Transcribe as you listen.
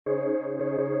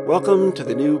Welcome to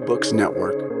the New Books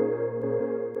Network.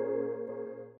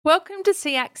 Welcome to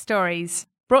SEAC Stories,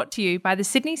 brought to you by the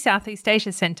Sydney Southeast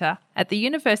Asia Centre at the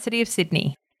University of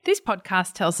Sydney. This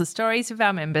podcast tells the stories of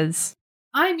our members.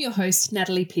 I'm your host,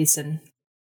 Natalie Pearson.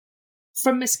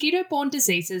 From mosquito-borne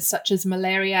diseases such as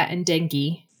malaria and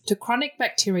dengue to chronic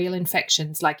bacterial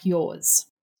infections like yours,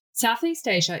 Southeast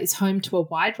Asia is home to a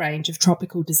wide range of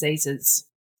tropical diseases.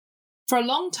 For a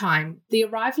long time, the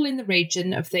arrival in the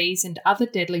region of these and other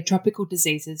deadly tropical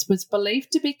diseases was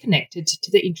believed to be connected to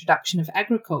the introduction of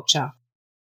agriculture.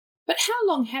 But how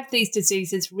long have these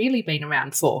diseases really been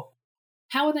around for?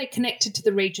 How are they connected to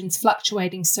the region's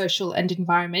fluctuating social and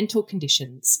environmental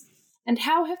conditions? And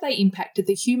how have they impacted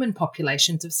the human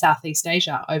populations of Southeast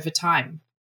Asia over time?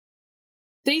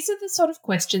 These are the sort of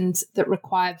questions that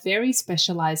require very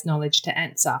specialised knowledge to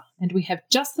answer, and we have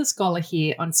just the scholar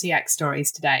here on SEAC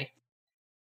Stories today.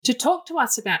 To talk to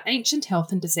us about ancient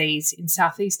health and disease in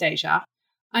Southeast Asia,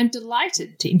 I'm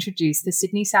delighted to introduce the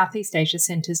Sydney Southeast Asia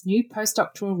Centre's new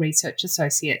postdoctoral research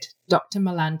associate, Dr.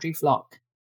 Melandri Vlok.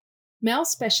 Mel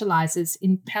specialises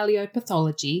in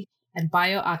paleopathology and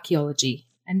bioarchaeology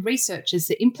and researches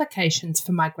the implications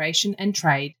for migration and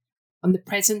trade on the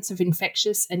presence of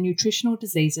infectious and nutritional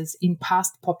diseases in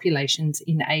past populations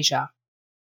in Asia.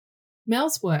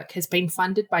 Mel's work has been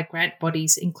funded by grant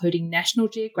bodies including National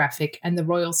Geographic and the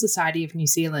Royal Society of New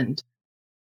Zealand.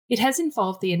 It has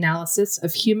involved the analysis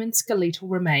of human skeletal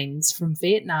remains from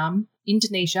Vietnam,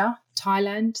 Indonesia,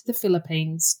 Thailand, the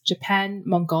Philippines, Japan,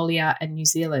 Mongolia, and New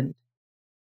Zealand.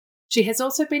 She has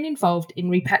also been involved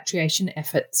in repatriation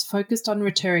efforts focused on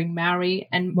returning Maori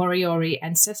and Moriori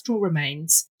ancestral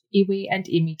remains, Iwi and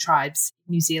Imi tribes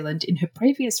in New Zealand in her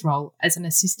previous role as an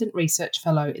assistant research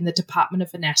fellow in the Department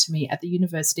of Anatomy at the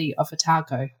University of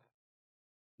Otago.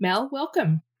 Mel,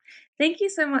 welcome. Thank you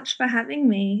so much for having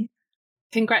me.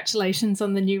 Congratulations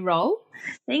on the new role.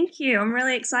 Thank you. I'm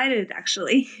really excited,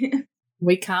 actually.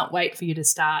 We can't wait for you to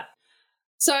start.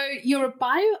 So you're a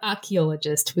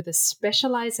bioarchaeologist with a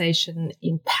specialisation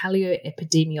in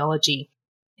paleoepidemiology.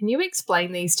 Can you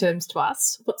explain these terms to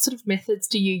us? What sort of methods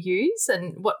do you use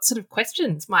and what sort of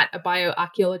questions might a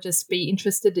bioarchaeologist be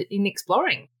interested in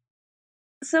exploring?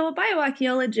 So a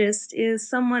bioarchaeologist is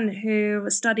someone who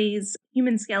studies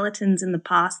human skeletons in the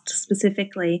past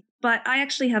specifically, but I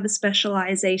actually have a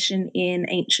specialisation in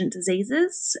ancient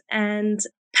diseases and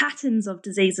patterns of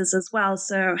diseases as well,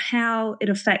 so how it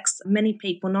affects many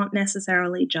people, not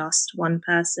necessarily just one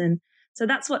person. So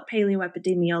that's what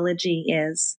paleoepidemiology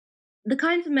is. The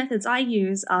kinds of methods I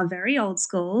use are very old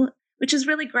school, which is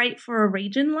really great for a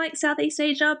region like Southeast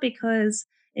Asia because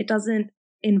it doesn't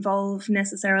involve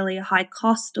necessarily a high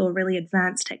cost or really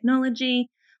advanced technology.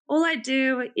 All I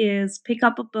do is pick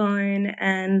up a bone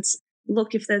and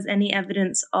look if there's any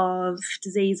evidence of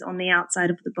disease on the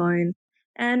outside of the bone.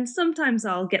 And sometimes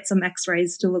I'll get some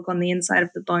x-rays to look on the inside of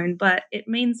the bone, but it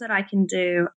means that I can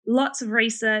do lots of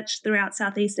research throughout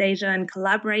Southeast Asia and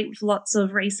collaborate with lots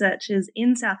of researchers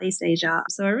in Southeast Asia.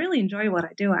 So I really enjoy what I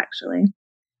do, actually.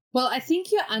 Well, I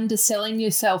think you're underselling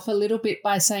yourself a little bit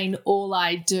by saying all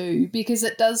I do, because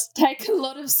it does take a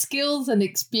lot of skills and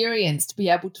experience to be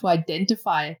able to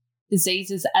identify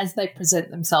diseases as they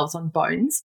present themselves on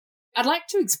bones. I'd like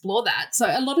to explore that. So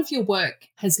a lot of your work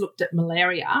has looked at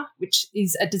malaria, which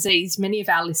is a disease many of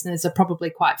our listeners are probably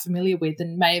quite familiar with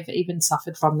and may have even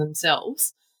suffered from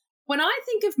themselves. When I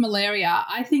think of malaria,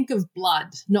 I think of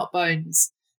blood, not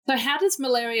bones. So how does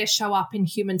malaria show up in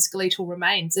human skeletal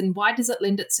remains and why does it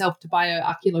lend itself to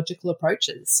bioarchaeological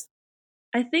approaches?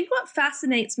 I think what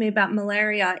fascinates me about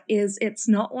malaria is it's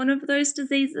not one of those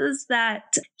diseases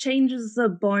that changes the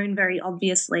bone very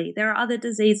obviously. There are other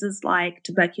diseases like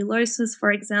tuberculosis,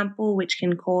 for example, which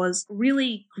can cause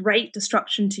really great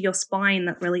destruction to your spine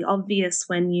that's really obvious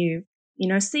when you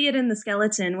see it in the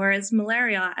skeleton. Whereas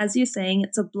malaria, as you're saying,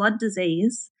 it's a blood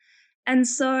disease. And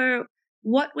so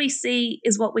what we see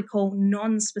is what we call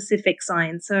non-specific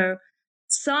signs. So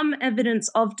some evidence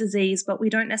of disease, but we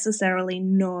don't necessarily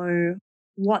know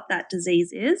what that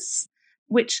disease is,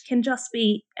 which can just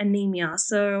be anemia.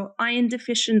 So iron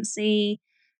deficiency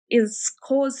is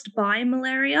caused by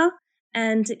malaria,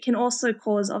 and it can also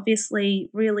cause, obviously,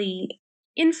 really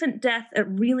infant death at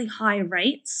really high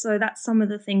rates. So that's some of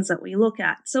the things that we look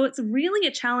at. So it's really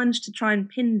a challenge to try and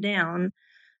pin down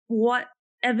what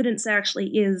evidence there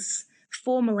actually is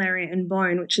for malaria in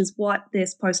bone, which is what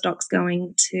this postdoc's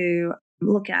going to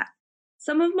look at.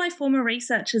 Some of my former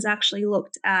research has actually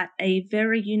looked at a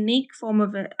very unique form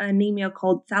of anemia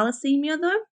called thalassemia,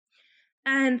 though.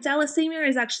 And thalassemia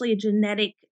is actually a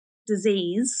genetic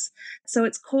disease. So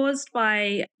it's caused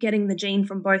by getting the gene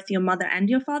from both your mother and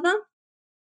your father.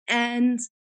 And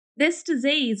this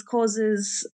disease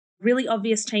causes really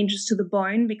obvious changes to the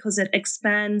bone because it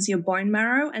expands your bone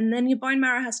marrow, and then your bone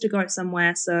marrow has to go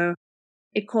somewhere. So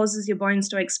it causes your bones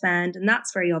to expand, and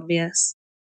that's very obvious.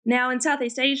 Now, in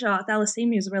Southeast Asia,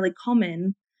 thalassemia is really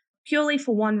common purely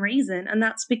for one reason, and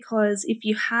that's because if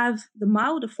you have the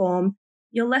milder form,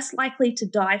 you're less likely to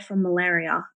die from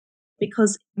malaria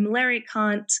because malaria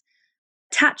can't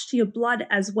attach to your blood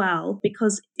as well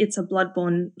because it's a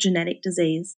blood-borne genetic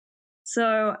disease.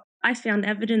 So I found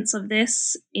evidence of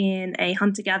this in a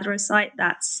hunter-gatherer site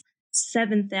that's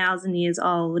 7,000 years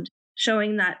old,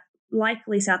 showing that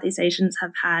likely Southeast Asians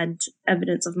have had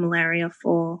evidence of malaria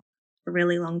for a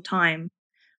really long time.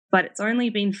 But it's only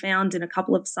been found in a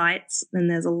couple of sites, and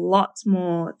there's a lot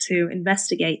more to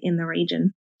investigate in the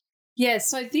region. Yeah,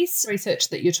 so this research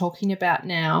that you're talking about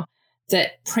now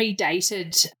that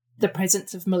predated the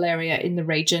presence of malaria in the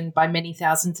region by many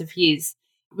thousands of years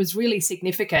was really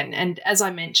significant. And as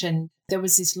I mentioned, there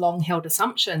was this long-held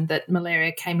assumption that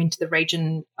malaria came into the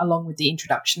region along with the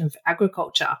introduction of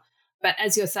agriculture. But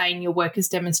as you're saying, your work has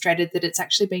demonstrated that it's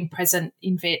actually been present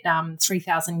in Vietnam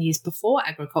 3,000 years before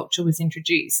agriculture was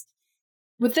introduced.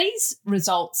 Were these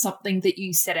results something that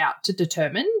you set out to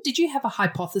determine? Did you have a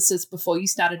hypothesis before you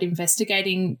started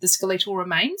investigating the skeletal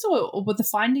remains, or were the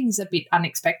findings a bit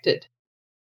unexpected?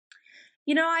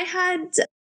 I had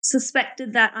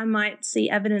suspected that I might see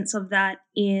evidence of that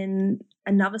in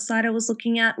another site I was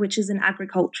looking at, which is an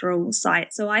agricultural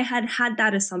site. So I had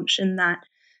that assumption that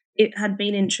it had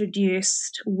been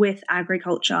introduced with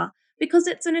agriculture because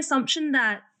it's an assumption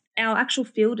that our actual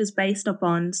field is based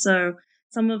upon. So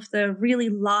some of the really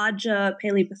larger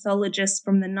paleopathologists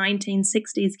from the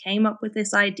 1960s came up with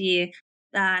this idea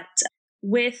that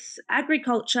with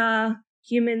agriculture,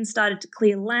 humans started to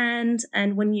clear land,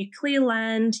 and when you clear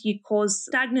land, you cause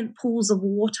stagnant pools of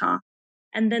water,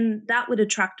 and then that would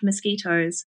attract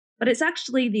mosquitoes. But it's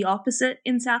actually the opposite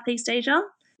in Southeast Asia.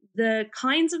 The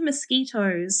kinds of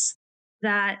mosquitoes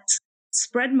that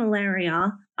spread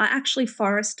malaria are actually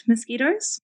forest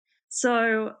mosquitoes.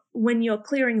 So when you're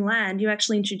clearing land, you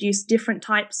actually introduce different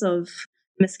types of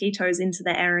mosquitoes into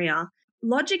the area.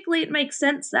 Logically, it makes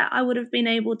sense that I would have been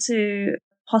able to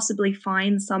possibly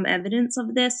find some evidence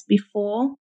of this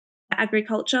before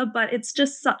agriculture, but it's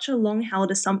just such a long-held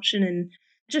assumption and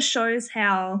just shows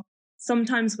how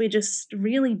sometimes we just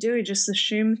really do just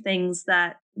assume things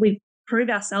that we prove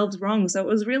ourselves wrong. So it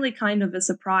was really kind of a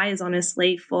surprise,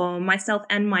 honestly, for myself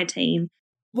and my team.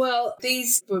 Well,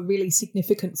 these were really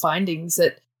significant findings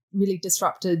that really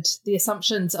disrupted the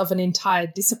assumptions of an entire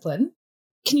discipline.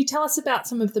 Can you tell us about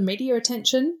some of the media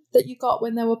attention that you got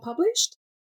when they were published?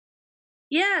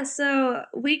 Yeah, so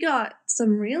we got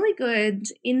some really good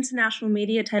international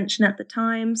media attention at the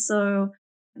time. So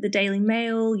the Daily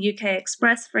Mail, UK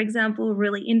Express, for example, were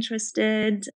really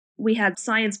interested. We had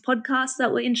science podcasts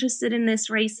that were interested in this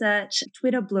research.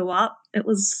 Twitter blew up. It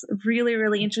was really,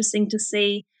 really interesting to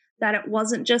see that it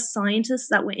wasn't just scientists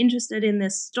that were interested in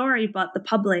this story, but the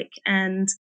public. And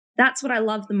that's what I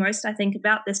love the most, I think,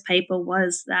 about this paper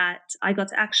was that I got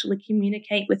to actually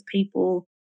communicate with people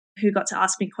who got to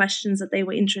ask me questions that they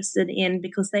were interested in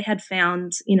because they had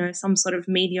found, some sort of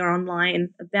media online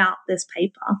about this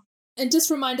paper. And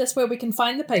just remind us where we can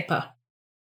find the paper.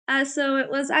 So it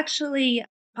was actually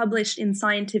published in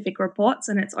Scientific Reports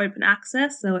and it's open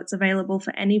access, so it's available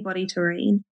for anybody to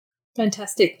read.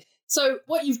 Fantastic. So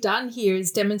what you've done here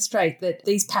is demonstrate that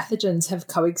these pathogens have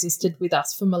coexisted with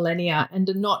us for millennia and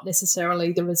are not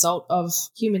necessarily the result of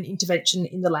human intervention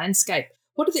in the landscape.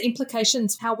 What are the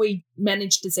implications how we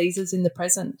manage diseases in the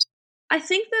present? I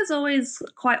think there's always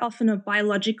quite often a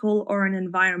biological or an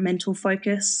environmental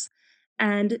focus.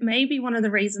 And it may be one of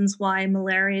the reasons why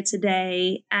malaria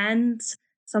today and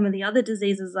some of the other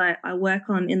diseases I work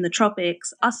on in the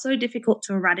tropics are so difficult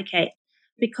to eradicate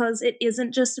because it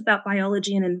isn't just about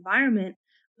biology and environment,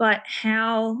 but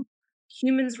how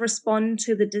humans respond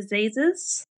to the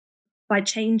diseases by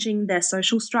changing their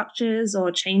social structures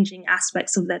or changing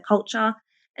aspects of their culture,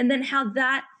 and then how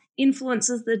that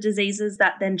influences the diseases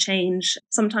that then change.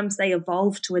 Sometimes they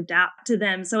evolve to adapt to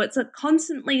them. So it's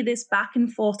constantly this back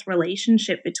and forth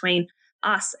relationship between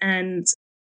us and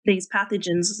these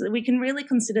pathogens. We can really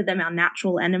consider them our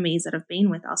natural enemies that have been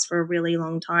with us for a really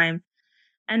long time.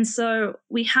 And so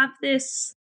we have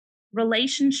this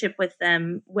relationship with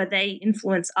them where they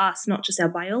influence us, not just our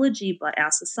biology, but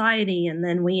our society, and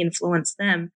then we influence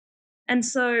them. And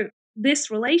so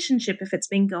this relationship, if it's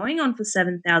been going on for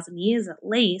 7,000 years at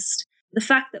least, the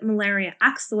fact that malaria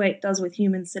acts the way it does with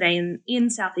humans today in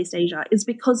Southeast Asia is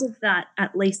because of that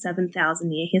at least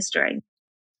 7,000 year history.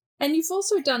 And you've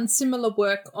also done similar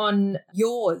work on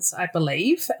yaws, I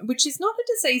believe, which is not a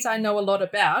disease I know a lot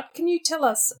about. Can you tell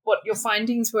us what your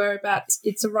findings were about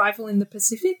its arrival in the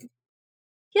Pacific?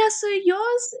 Yeah, so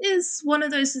yaws is one of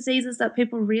those diseases that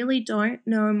people really don't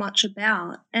know much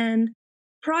about. And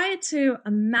prior to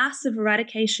a massive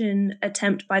eradication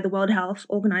attempt by the World Health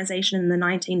Organization in the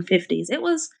 1950s, it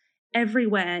was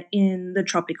everywhere in the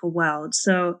tropical world.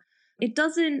 So it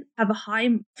doesn't have a high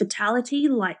fatality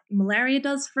like malaria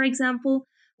does, for example.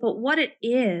 But what it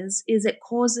is it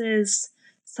causes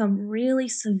some really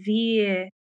severe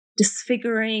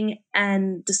disfiguring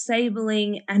and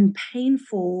disabling and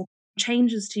painful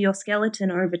changes to your skeleton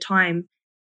over time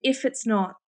if it's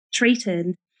not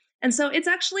treated. And so it's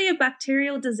actually a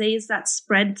bacterial disease that's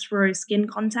spread through skin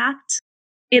contact.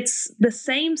 It's the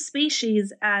same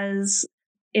species as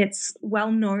its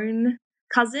well known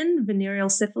cousin, venereal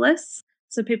syphilis.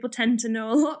 So people tend to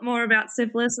know a lot more about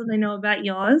syphilis than they know about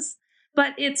yaws.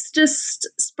 But it's just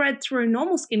spread through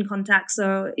normal skin contact.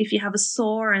 So if you have a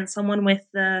sore and someone with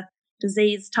the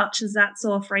disease touches that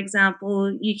sore, for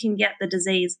example, you can get the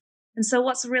disease. And so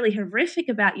what's really horrific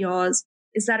about yaws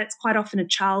is that it's quite often a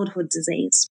childhood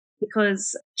disease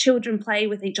because children play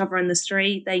with each other in the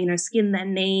street. They, skin their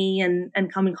knee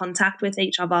and come in contact with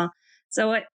each other.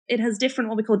 So it has different,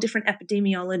 what we call different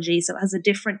epidemiology. So it has a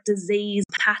different disease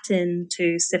pattern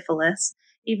to syphilis,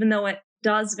 even though it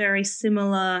does very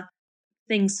similar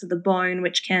things to the bone,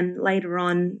 which can later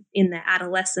on in their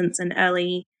adolescence and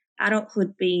early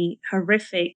adulthood be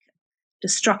horrific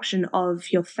destruction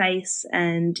of your face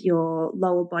and your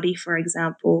lower body, for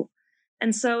example.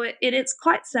 And so it's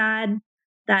quite sad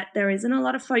that there isn't a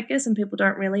lot of focus and people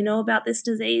don't really know about this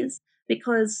disease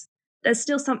because there's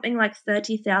still something like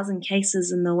 30,000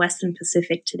 cases in the Western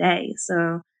Pacific today.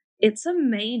 So it's a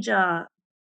major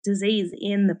disease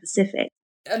in the Pacific.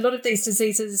 A lot of these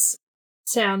diseases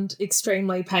sound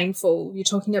extremely painful. You're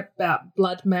talking about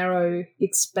blood marrow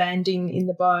expanding in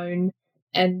the bone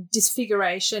and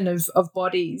disfiguration of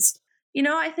bodies.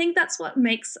 I think that's what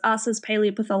makes us as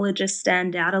paleopathologists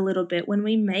stand out a little bit. When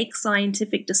we make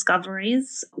scientific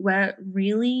discoveries, we're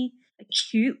really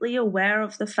acutely aware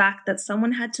of the fact that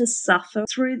someone had to suffer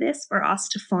through this for us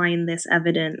to find this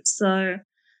evidence. So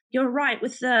you're right,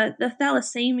 with the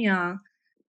thalassemia,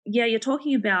 yeah, you're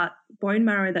talking about bone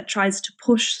marrow that tries to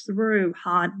push through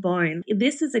hard bone.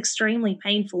 This is extremely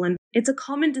painful and it's a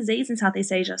common disease in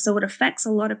Southeast Asia. So it affects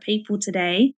a lot of people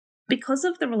today because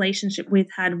of the relationship we've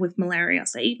had with malaria.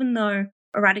 So even though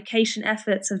eradication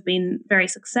efforts have been very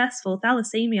successful,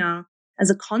 thalassemia as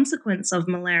a consequence of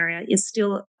malaria is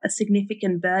still a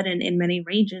significant burden in many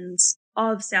regions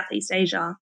of Southeast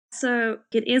Asia. So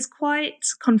it is quite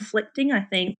conflicting, I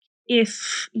think,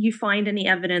 if you find any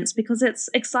evidence, because it's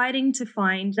exciting to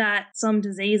find that some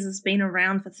disease has been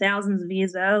around for thousands of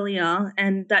years earlier,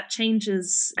 and that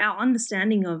changes our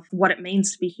understanding of what it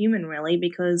means to be human, really,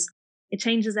 because it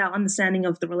changes our understanding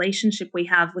of the relationship we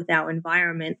have with our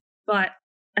environment. But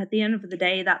at the end of the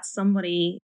day, that's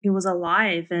somebody who was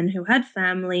alive and who had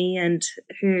family and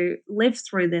who lived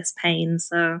through this pain.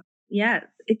 So, yeah,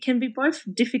 it can be both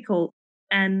difficult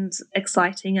and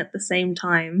exciting at the same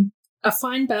time. A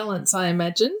fine balance, I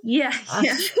imagine. Yeah.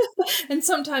 And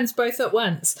sometimes both at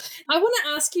once. I want to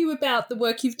ask you about the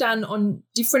work you've done on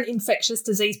different infectious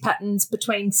disease patterns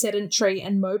between sedentary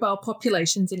and mobile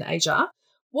populations in Asia.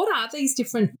 What are these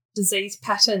different disease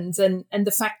patterns and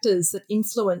the factors that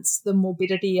influence the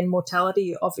morbidity and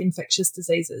mortality of infectious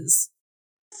diseases?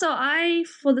 So I,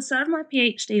 for the start of my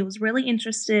PhD, was really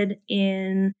interested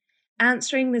in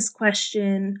answering this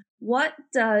question: what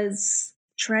does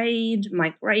trade,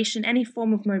 migration, any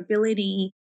form of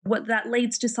mobility, what that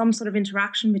leads to some sort of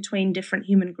interaction between different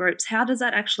human groups, how does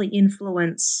that actually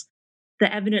influence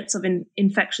the evidence of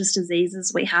infectious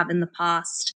diseases we have in the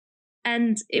past?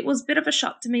 And it was a bit of a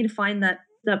shock to me to find that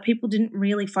people didn't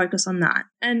really focus on that.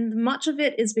 And much of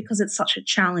it is because it's such a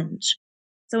challenge.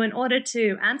 So in order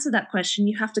to answer that question,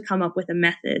 you have to come up with a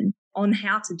method on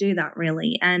how to do that,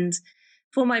 really. And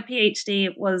for my PhD,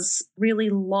 it was really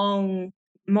long,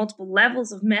 multiple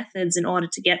levels of methods in order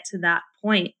to get to that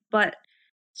point. But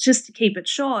just to keep it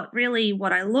short, really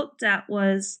what I looked at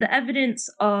was the evidence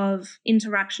of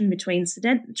interaction between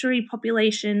sedentary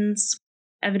populations,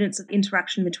 evidence of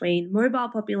interaction between mobile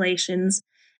populations,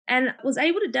 and was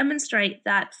able to demonstrate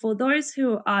that for those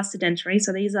who are sedentary,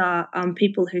 so these are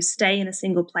people who stay in a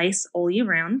single place all year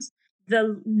round,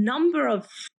 the number of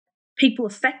people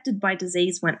affected by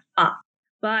disease went up.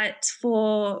 But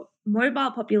for mobile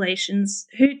populations,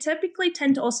 who typically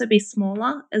tend to also be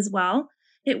smaller as well,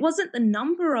 it wasn't the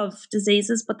number of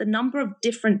diseases, but the number of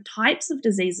different types of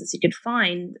diseases you could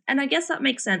find. And I guess that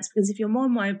makes sense because if you're more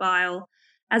mobile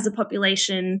as a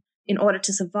population in order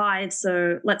to survive,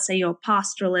 so let's say you're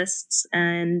pastoralists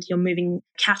and you're moving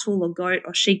cattle or goat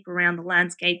or sheep around the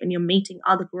landscape and you're meeting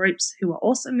other groups who are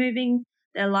also moving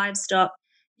their livestock,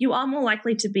 you are more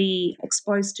likely to be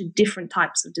exposed to different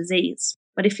types of disease.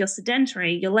 But if you're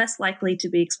sedentary, you're less likely to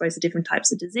be exposed to different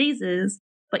types of diseases,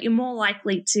 but you're more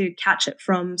likely to catch it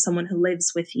from someone who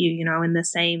lives with you, in the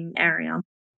same area.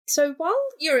 So while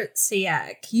you're at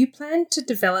SEAC, you plan to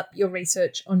develop your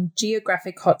research on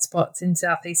geographic hotspots in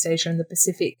Southeast Asia and the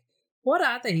Pacific. What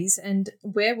are these and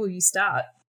where will you start?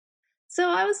 So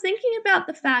I was thinking about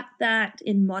the fact that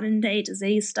in modern day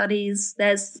disease studies,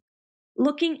 there's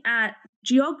looking at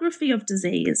geography of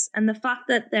disease and the fact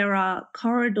that there are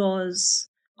corridors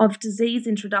of disease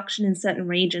introduction in certain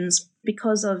regions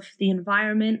because of the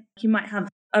environment. You might have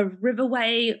a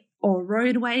riverway or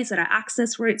roadways that are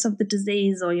access routes of the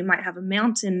disease, or you might have a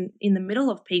mountain in the middle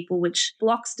of people which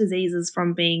blocks diseases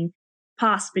from being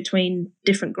passed between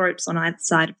different groups on either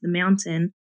side of the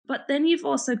mountain. But then you've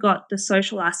also got the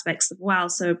social aspects as well,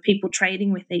 so people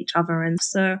trading with each other. And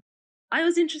so I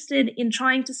was interested in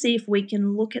trying to see if we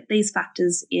can look at these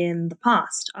factors in the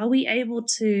past. Are we able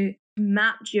to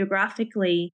map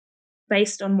geographically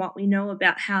based on what we know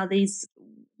about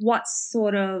what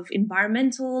sort of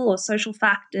environmental or social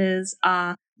factors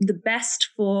are the best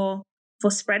for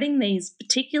spreading these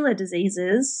particular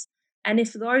diseases? And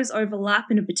if those overlap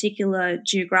in a particular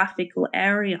geographical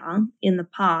area in the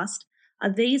past,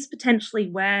 are these potentially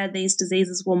where these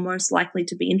diseases were most likely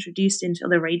to be introduced into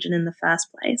the region in the first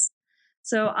place?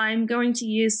 So I'm going to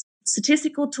use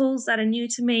statistical tools that are new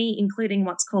to me, including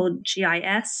what's called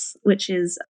GIS, which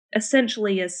is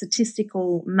essentially a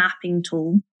statistical mapping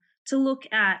tool to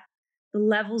look at the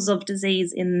levels of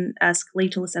disease in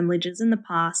skeletal assemblages in the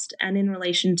past and in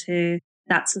relation to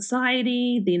that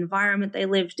society, the environment they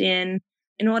lived in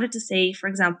order to see, for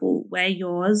example, where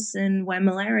yaws and where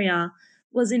malaria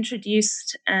was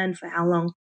introduced and for how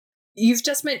long. You've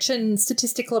just mentioned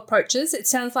statistical approaches. It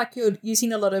sounds like you're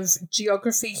using a lot of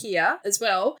geography here as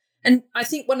well. And I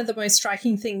think one of the most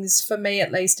striking things for me,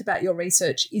 at least, about your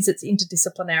research is its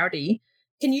interdisciplinarity.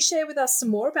 Can you share with us some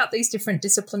more about these different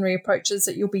disciplinary approaches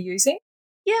that you'll be using?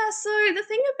 Yeah, so the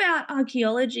thing about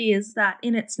archaeology is that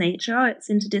in its nature, it's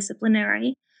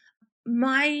interdisciplinary.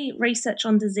 My research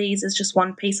on disease is just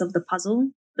one piece of the puzzle,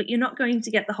 but you're not going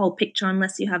to get the whole picture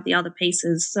unless you have the other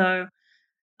pieces. So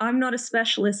I'm not a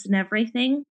specialist in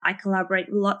everything. I collaborate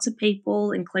with lots of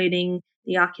people, including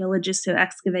the archaeologists who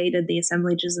excavated the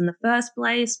assemblages in the first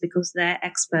place because they're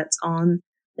experts on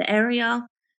the area.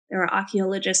 There are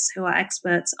archaeologists who are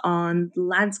experts on the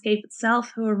landscape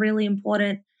itself who are really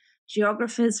important.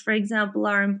 Geographers, for example,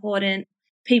 are important.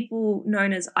 People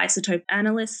known as isotope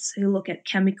analysts who look at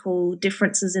chemical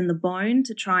differences in the bone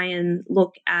to try and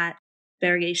look at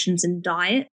variations in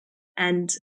diet.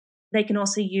 And they can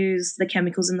also use the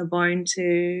chemicals in the bone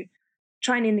to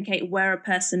try and indicate where a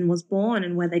person was born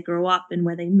and where they grew up and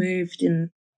where they moved in,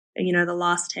 the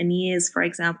last 10 years, for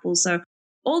example. So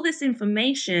all this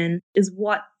information is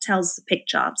what tells the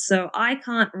picture. So I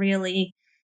can't really,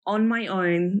 on my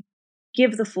own,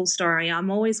 give the full story.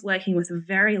 I'm always working with a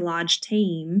very large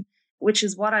team, which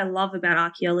is what I love about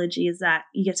archaeology, is that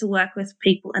you get to work with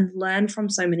people and learn from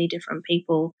so many different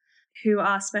people who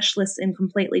are specialists in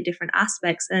completely different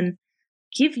aspects and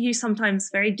give you sometimes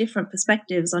very different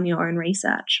perspectives on your own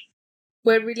research.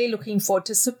 We're really looking forward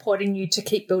to supporting you to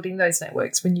keep building those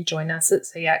networks when you join us at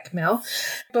SEAC, Mel.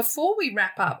 Before we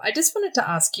wrap up, I just wanted to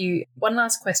ask you one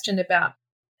last question about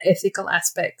ethical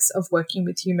aspects of working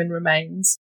with human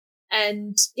remains,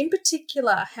 and in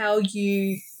particular, how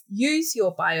you use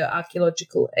your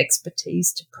bioarchaeological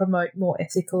expertise to promote more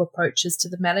ethical approaches to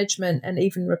the management and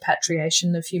even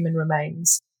repatriation of human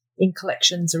remains in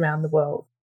collections around the world.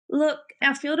 Look,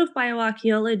 our field of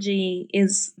bioarchaeology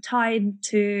is tied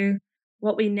to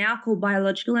what we now call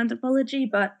biological anthropology,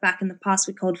 but back in the past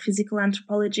we called physical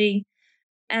anthropology.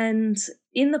 And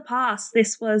in the past,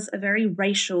 this was a very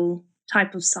racial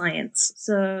type of science.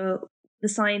 So the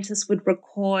scientists would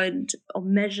record or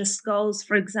measure skulls,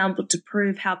 for example, to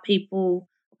prove how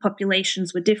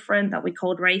populations were different, that we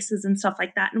called races and stuff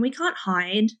like that. And we can't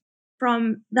hide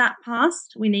from that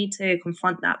past. We need to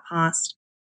confront that past.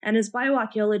 And as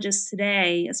bioarchaeologists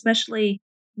today, especially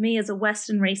me as a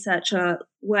Western researcher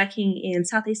working in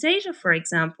Southeast Asia, for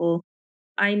example,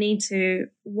 I need to,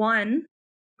 one,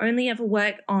 only ever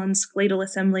work on skeletal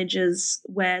assemblages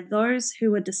where those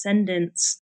who are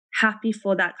descendants happy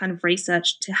for that kind of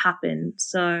research to happen.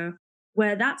 So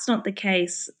Where that's not the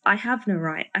case, I have no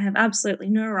right. I have absolutely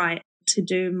no right to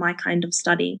do my kind of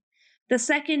study. The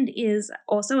second is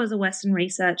also, as a Western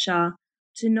researcher,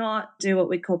 to not do what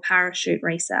we call parachute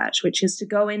research, which is to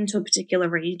go into a particular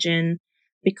region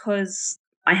because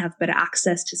I have better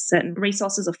access to certain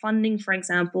resources or funding, for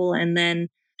example, and then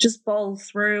just bowl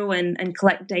through and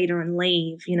collect data and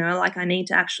leave. Like I need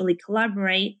to actually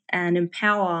collaborate and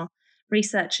empower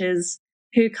researchers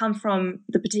who come from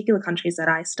the particular countries that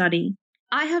I study.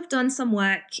 I have done some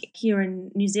work here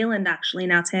in New Zealand, actually, in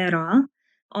Aotearoa,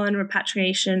 on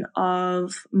repatriation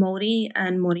of Māori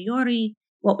and Moriori,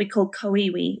 what we call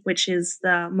koiwi, which is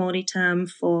the Māori term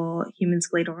for human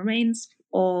skeletal remains,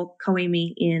 or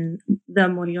koimi in the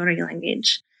Moriori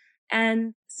language.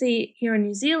 And see, here in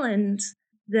New Zealand,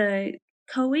 the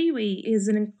koiwi is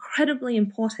an incredibly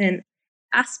important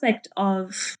aspect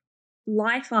of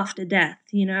life after death.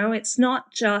 It's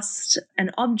not just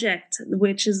an object,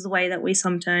 which is the way that we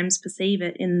sometimes perceive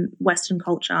it in Western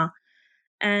culture.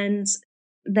 And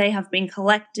they have been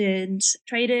collected,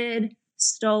 traded,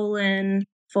 stolen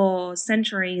for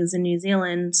centuries in New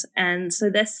Zealand. And so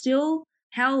they're still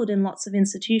held in lots of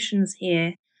institutions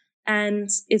here. And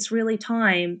it's really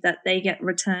time that they get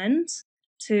returned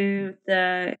to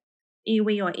the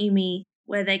iwi or imi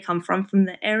where they come from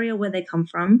the area where they come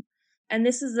from. And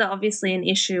this is obviously an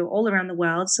issue all around the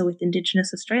world. So with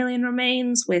Indigenous Australian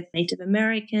remains, with Native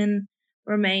American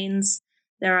remains,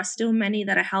 there are still many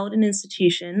that are held in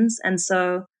institutions. And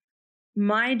so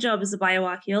my job as a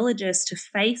bioarchaeologist to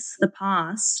face the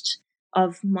past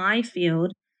of my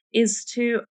field is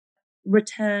to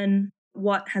return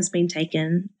what has been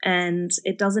taken. And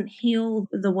it doesn't heal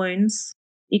the wounds.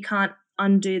 You can't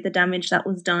undo the damage that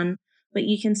was done, but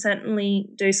you can certainly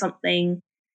do something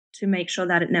to make sure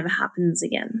that it never happens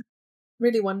again.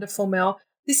 Really wonderful, Mel.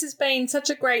 This has been such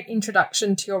a great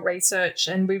introduction to your research,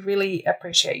 and we really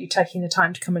appreciate you taking the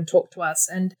time to come and talk to us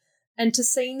and to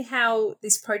seeing how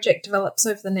this project develops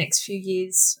over the next few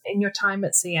years in your time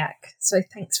at SEAC. So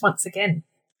thanks once again.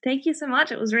 Thank you so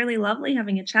much. It was really lovely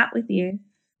having a chat with you.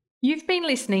 You've been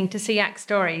listening to SEAC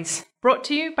Stories, brought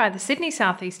to you by the Sydney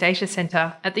Southeast Asia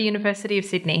Centre at the University of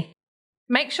Sydney.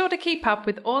 Make sure to keep up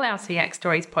with all our SEAC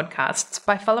Stories podcasts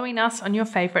by following us on your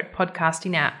favourite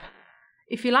podcasting app.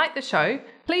 If you like the show,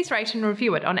 please rate and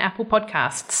review it on Apple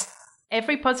Podcasts.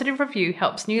 Every positive review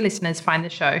helps new listeners find the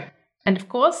show. And of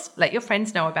course, let your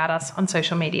friends know about us on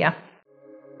social media.